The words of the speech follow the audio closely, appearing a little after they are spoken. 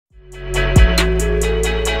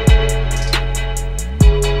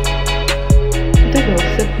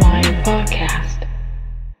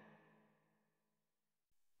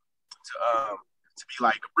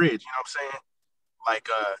like a bridge. You know what I'm saying? Like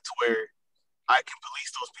to where I can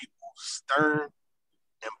police those people stern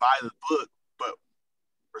and by the book, but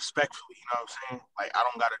respectfully. You know what I'm saying? Like I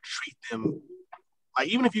don't gotta treat them like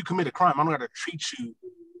even if you commit a crime, I don't gotta treat you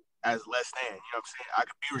as less than. You know what I'm saying? I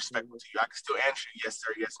can be respectful to you. I can still answer you, yes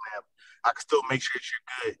sir, yes ma'am. I can still make sure that you're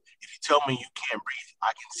good. If you tell me you can't breathe,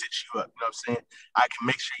 I can sit you up. You know what I'm saying? I can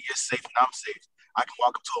make sure you're safe and I'm safe. I can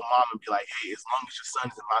walk up to a mom and be like, hey, as long as your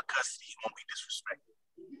son is in my custody, he won't be disrespected.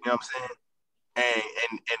 You know what I'm saying?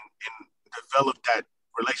 And develop that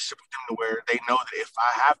relationship with them to where they know that if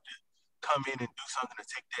I have to come in and do something to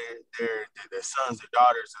take their sons, their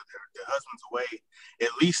daughters, or their husbands away,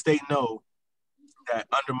 at least they know that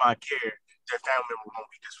under my care, their family member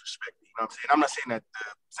won't be disrespected. You know what I'm saying? I'm not saying that the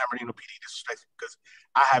San Bernardino PD disrespects me because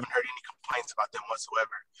I haven't heard any complaints about them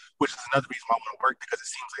whatsoever, which is another reason why I want to work because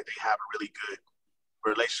it seems like they have a really good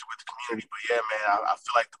relationship with the community. But yeah, man, I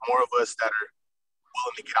feel like the more of us that are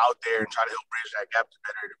willing to get out there and try to help bridge that gap, the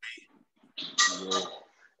better it'll be. Yeah.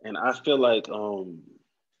 And I feel like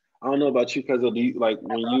I don't know about you, because do you like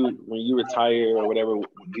when you retire or whatever?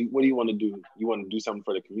 What do you want to do? You want to do something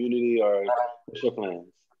for the community, or what's your plans?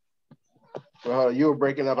 Well, you were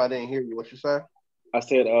breaking up. I didn't hear you. What you say? I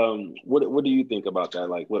said, what do you think about that?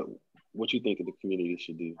 Like, what you think of the community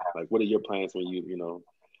should do? Like, what are your plans when you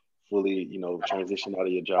fully transition out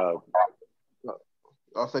of your job?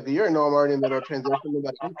 I was like, you know, I'm already in the middle of transition,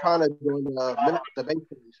 but I'm kind of doing the base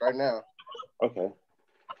police right now. Okay.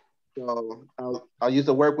 So I used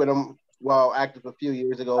to work with them while active a few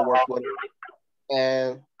years ago. Worked with them,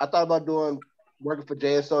 and I thought about working for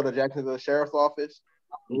JSO, the Jacksonville Sheriff's Office,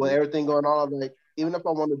 with everything going on. Like, even if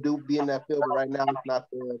I want to be in that field, but right now it's not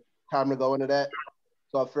the time to go into that.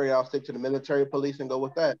 So I figured I'll stick to the military police and go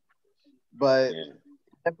with that. But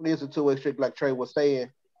definitely it's a two-way street, like Trey was saying.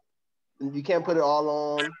 You can't put it all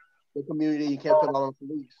on the community. You can't put it all on the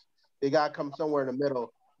police. They got to come somewhere in the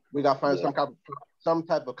middle. We got to find some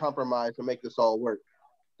type of compromise to make this all work.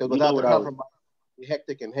 Because without the compromise, it's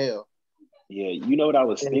hectic in hell. Yeah, you know what I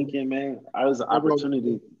was thinking, man? It's an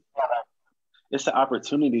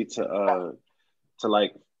opportunity to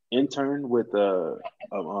like intern with what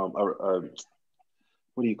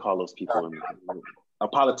do you call those people? A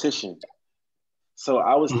politician. So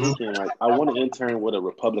I was thinking, like, I want to intern with a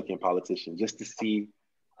Republican politician just to see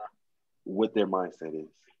what their mindset is.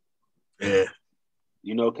 Yeah.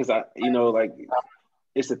 Because like,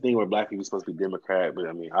 it's the thing where Black people are supposed to be Democrat, but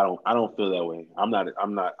I mean, I don't feel that way.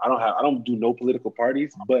 I don't do no political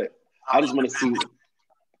parties, but I just want to see.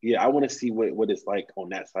 Yeah, I want to see what it's like on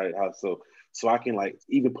that side of the house, so I can like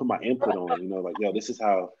even put my input on it. Like, yo, this is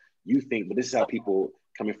how you think, but this is how people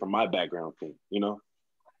coming from my background think.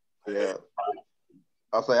 Yeah.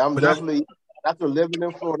 I'll say I'm definitely, after living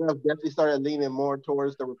in Florida, I've definitely started leaning more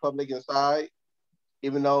towards the Republican side,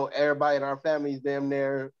 even though everybody in our family is damn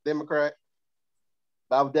near Democrat.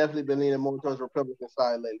 But I've definitely been leaning more towards the Republican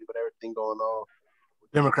side lately with everything going on.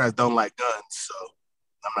 Democrats don't like guns, so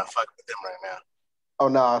I'm not fucking with them right now. Oh,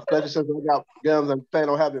 nah, especially since I got guns and plan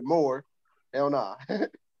on having more. Hell nah.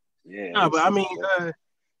 Yeah. No, but I mean,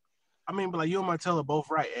 but like you and Martell are both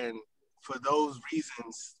right, and for those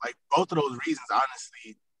reasons, like both of those reasons,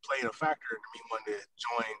 honestly, played a factor in me wanting to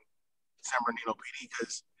join San Bernardino PD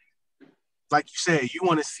because, like you said, you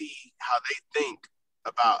want to see how they think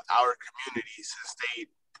about our community since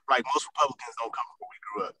like most Republicans don't come from where we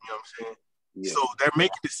grew up. You know what I'm saying? Yeah. So they're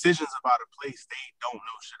making decisions about a place they don't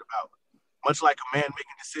know shit about. Much like a man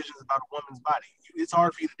making decisions about a woman's body. It's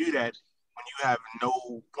hard for you to do that when you have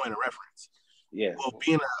no point of reference. Yeah. Well,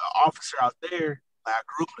 being an officer out there, like I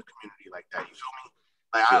grew up in a community like that. You feel me?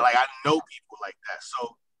 Like I know people like that.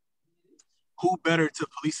 So who better to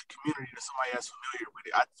police a community than somebody that's familiar with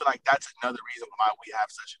it? I feel like that's another reason why we have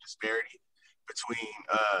such a disparity between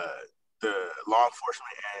the law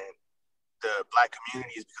enforcement and the Black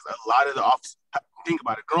communities, because a lot of the officers, think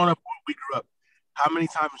about it, growing up when we grew up, how many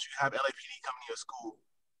times you have LAPD coming to your school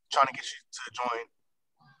trying to get you to join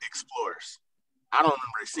Explorers? I don't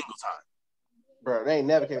remember a single time. Bro, they ain't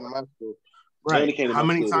never came to my school. Right. How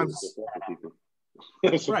many times?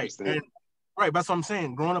 Right. And right. That's what I'm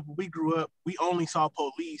saying. Growing up, when we grew up, we only saw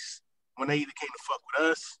police when they either came to fuck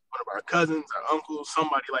with us, one of our cousins, our uncles,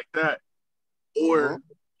 somebody like that, or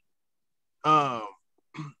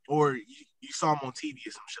or you saw them on TV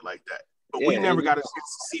or some shit like that. But we never got a chance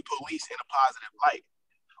to see police in a positive light.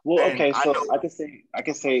 Well, and okay, so I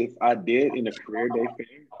can say if I did in a career day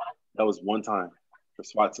fair, that was one time. The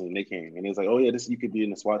SWAT team, they came and it was like, oh yeah, you could be in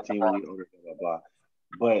the SWAT team when you're older, blah blah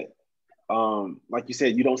blah. But like you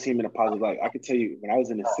said, you don't see them in a positive light. I can tell you when I was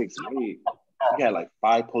in the 6th grade, we had like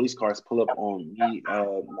 5 police cars pull up on me,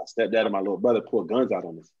 my stepdad, and my little brother pull guns out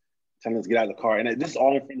on us, telling us to get out of the car. And this is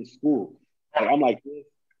all in front of school. Like I'm like,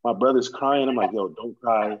 my brother's crying. I'm like, yo, don't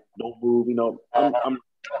cry, don't move. You know, I'm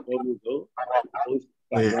 12 years old. Police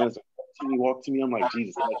got guns. Walk to me. I'm like,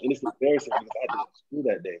 Jesus, and it's embarrassing because I had to go to school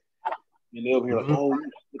that day. And they over here like, oh, look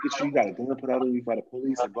at you got a gun put out on you by the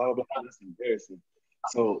police and blah, blah, blah. That's embarrassing.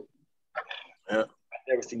 So I've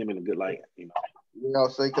never seen them in a good light, you know. You know,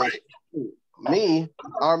 so because me,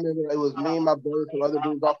 I remember it was me and my brother, some other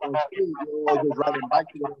dudes off on the street, you know, just riding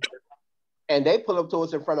bikes together, and they pull up to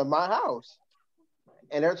us in front of my house.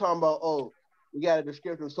 And they're talking about, oh, we got a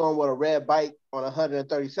description of someone with a red bike on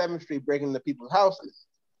 137th Street breaking into people's houses.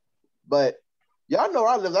 But y'all know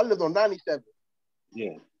I lived on 97th.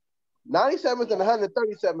 Yeah. 97th and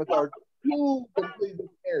 137th are two completely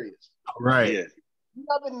different areas. Right. Yeah. You're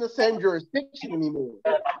not in the same jurisdiction anymore.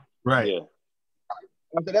 Right. Yeah.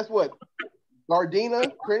 So that's what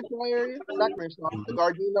Gardena, Crenshaw area, not Crenshaw, the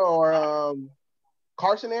Gardena or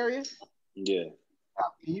Carson area. Yeah.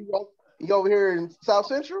 You over here in South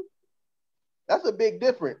Central. That's a big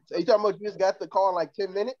difference. You talking about you just got the call in like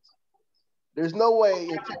 10 minutes? There's no way in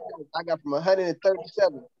 10 minutes I got from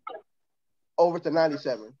 137 over to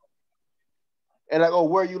 97. And like, oh,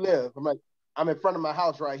 where you live? I'm like, I'm in front of my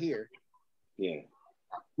house right here. Yeah.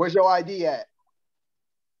 Where's your ID at?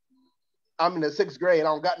 I'm in the 6th grade. I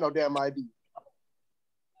don't got no damn ID.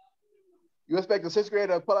 You expect the 6th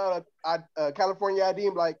grader to pull out a California ID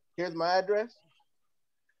and be like, here's my address?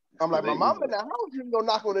 I'm like, my mom in the house. You can go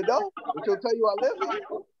knock on the door. And she'll tell you I live here.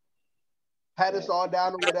 Pat us all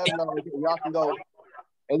down or whatever. No, y'all can go.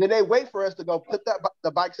 And then they wait for us to go put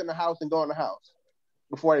the bikes in the house and go in the house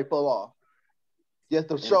before they pull off. Just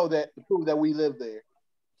to show that, to prove that we live there.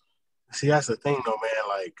 See, that's the thing, though, man.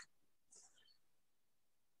 Like,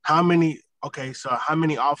 how many officers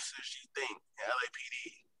do you think in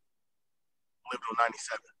LAPD lived on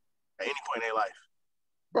 97 at any point in their life?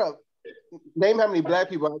 Bro, name how many black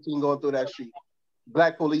people I've seen going through that street.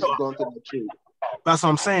 Black police going through that street. That's what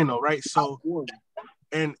I'm saying, though, right? So,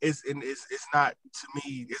 and it's not, to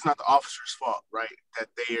me, it's not the officer's fault, right, that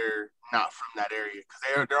they're not from that area,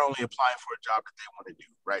 because they're only applying for a job that they want to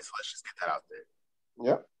do, right? So let's just get that out there.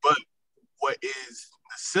 Yeah. But what is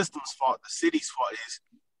the system's fault, the city's fault, is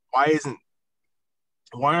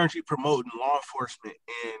why aren't you promoting law enforcement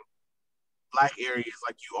in black areas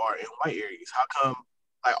like you are in white areas? How come,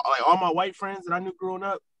 like all my white friends that I knew growing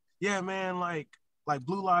up, yeah, man, like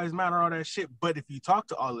Blue Lives Matter, all that shit. But if you talk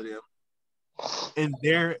to all of them, in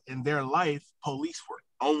their life, police were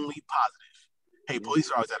only positive. Hey,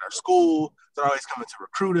 police are always at our school. They're always coming to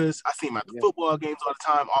recruit us. I see them at the football games all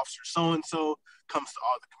the time. Officer so-and-so comes to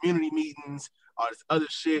all the community meetings, all this other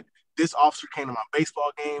shit. This officer came to my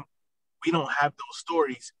baseball game. We don't have those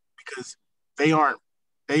stories because they aren't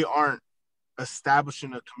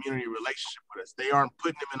establishing a community relationship with us. They aren't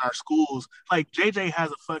putting them in our schools. Like JJ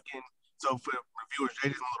has a fucking, so for the reviewers,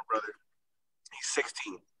 JJ's my little brother. He's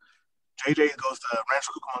 16. JJ goes to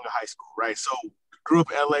Rancho Cucamonga High School, right? So grew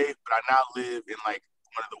up in LA, but I now live in like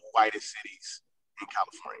one of the whitest cities in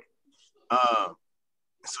California.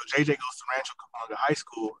 So JJ goes to Rancho Cucamonga High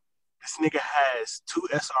School. This nigga has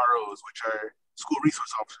 2 SROs, which are school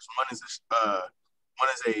resource officers. One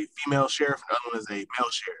is a female sheriff, and the other one is a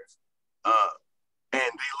male sheriff.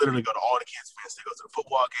 And they literally go to all the kids' events. They go to the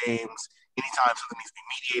football games. Anytime something needs to be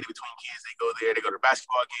mediated between kids, they go there. They go to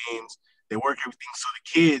basketball games. They work everything so the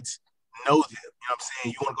kids know them. You know what I'm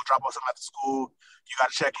saying? You want to go drop off something at the school, you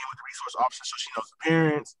got to check in with the resource officer so she knows the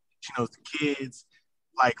parents, she knows the kids.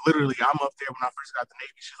 Like, literally, I'm up there when I first got the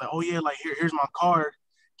Navy. She's like, oh, yeah, like, here's my card.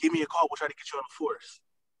 Give me a call. We'll try to get you on the force.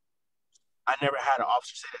 I never had an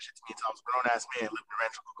officer say that shit to me until I was a grown-ass man living in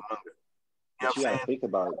Rancho Cucamonga. You know what I'm saying? Think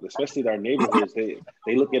about it, especially our neighborhoods.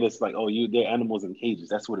 They look at us like, oh, they're animals in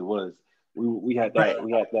cages. That's what it was. We had that. Right.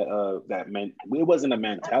 We had that man. It wasn't a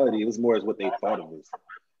mentality. It was more as what they thought of us.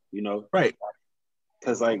 You know, right?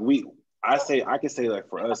 Because like I can say like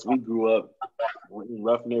for us, we grew up in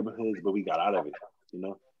rough neighborhoods, but we got out of it. You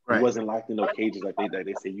know, right. It wasn't locked in no cages like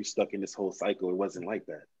they say you stuck in this whole cycle. It wasn't like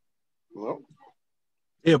that. Well,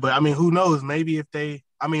 yeah, but I mean, who knows? Maybe if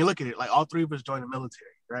look at it. Like all 3 of us joined the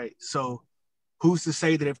military, right? So who's to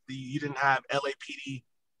say that if you didn't have LAPD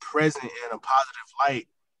present in a positive light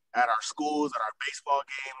at our schools, at our baseball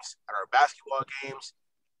games, at our basketball games,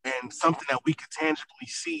 and something that we could tangibly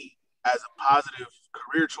see as a positive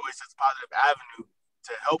career choice, as a positive avenue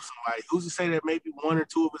to help somebody, who's to say that maybe 1 or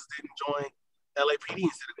 2 of us didn't join LAPD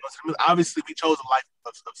instead of going to the military? Obviously, we chose a life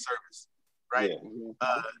of service, right?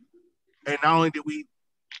 Yeah. And not only did we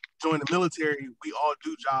join the military, we all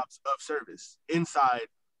do jobs of service inside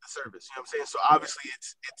the service. You know what I'm saying? So obviously,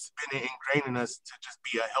 it's been ingrained in us to just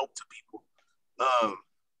be a help to people.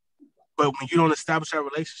 But when you don't establish that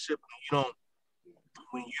relationship,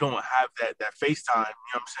 when you don't have that FaceTime,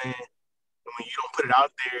 you know what I'm saying? And when you don't put it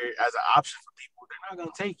out there as an option for people, they're not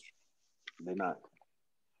gonna take it. They're not.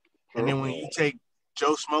 And then when you take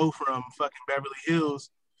Joe Smo from fucking Beverly Hills,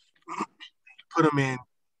 you put him in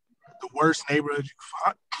the worst neighborhood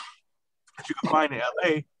you can find in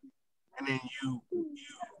LA, and then you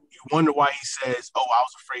wonder why he says, "Oh, I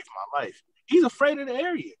was afraid for my life." He's afraid of the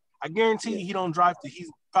area. I guarantee you, he don't drive to. He's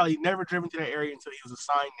probably never driven to that area until he was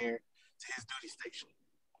assigned there to his duty station.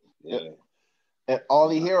 Yeah. And all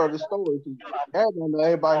he hear are the stories.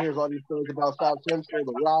 Everybody hears all these stories about South Central,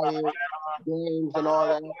 the riot, gangs, and all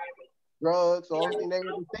that, drugs. So the only thing they ever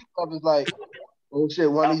think of is like, oh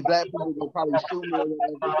shit, one of these black people will probably shoot me or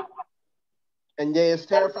whatever. And yeah, it's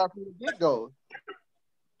terrifying from the get-go.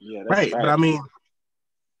 Yeah, that's right. But I mean,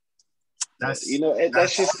 that's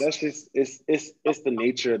just it's the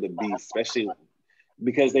nature of the beast, especially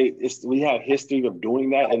because we have history of doing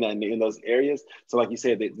that and then in those areas. So like you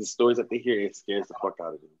said, the stories that they hear, it scares the fuck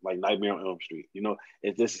out of them. Like Nightmare on Elm Street,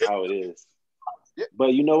 this is how it is. Yeah.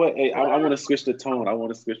 But you know what? Hey, I want to switch the tone.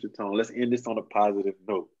 Let's end this on a positive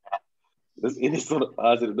note. Because we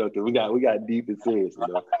got deep and serious.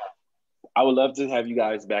 I would love to have you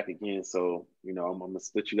guys back again. So I'm gonna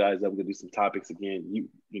split you guys up. We're gonna do some topics again.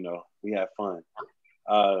 We have fun.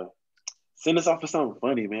 Send us off for something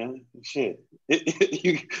funny, man. Shit.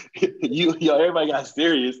 Everybody got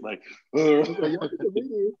serious. Like, we are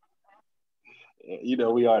the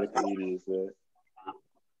comedians, man.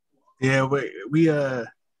 Yeah,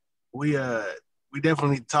 we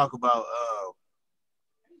definitely talk about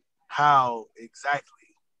how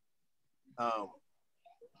exactly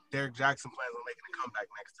Derek Jackson plans on making a comeback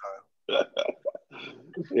next time.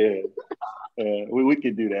 Yeah. We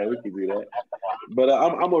could do that. But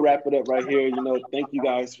I'm gonna wrap it up right here. Thank you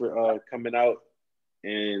guys for coming out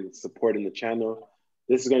and supporting the channel.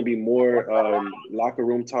 This is gonna be more locker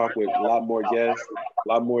room talk with a lot more guests, a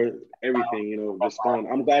lot more everything. Just fun.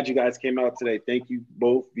 I'm glad you guys came out today. Thank you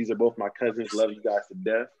both. These are both my cousins. Love you guys to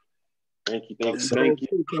death. Thank you.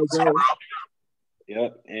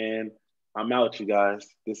 Yep. And I'm out, you guys.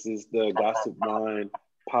 This is the Gossip Wine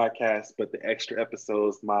podcast, but the extra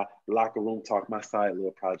episodes, my locker room talk, my side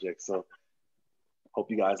little project. So hope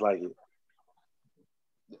you guys like it.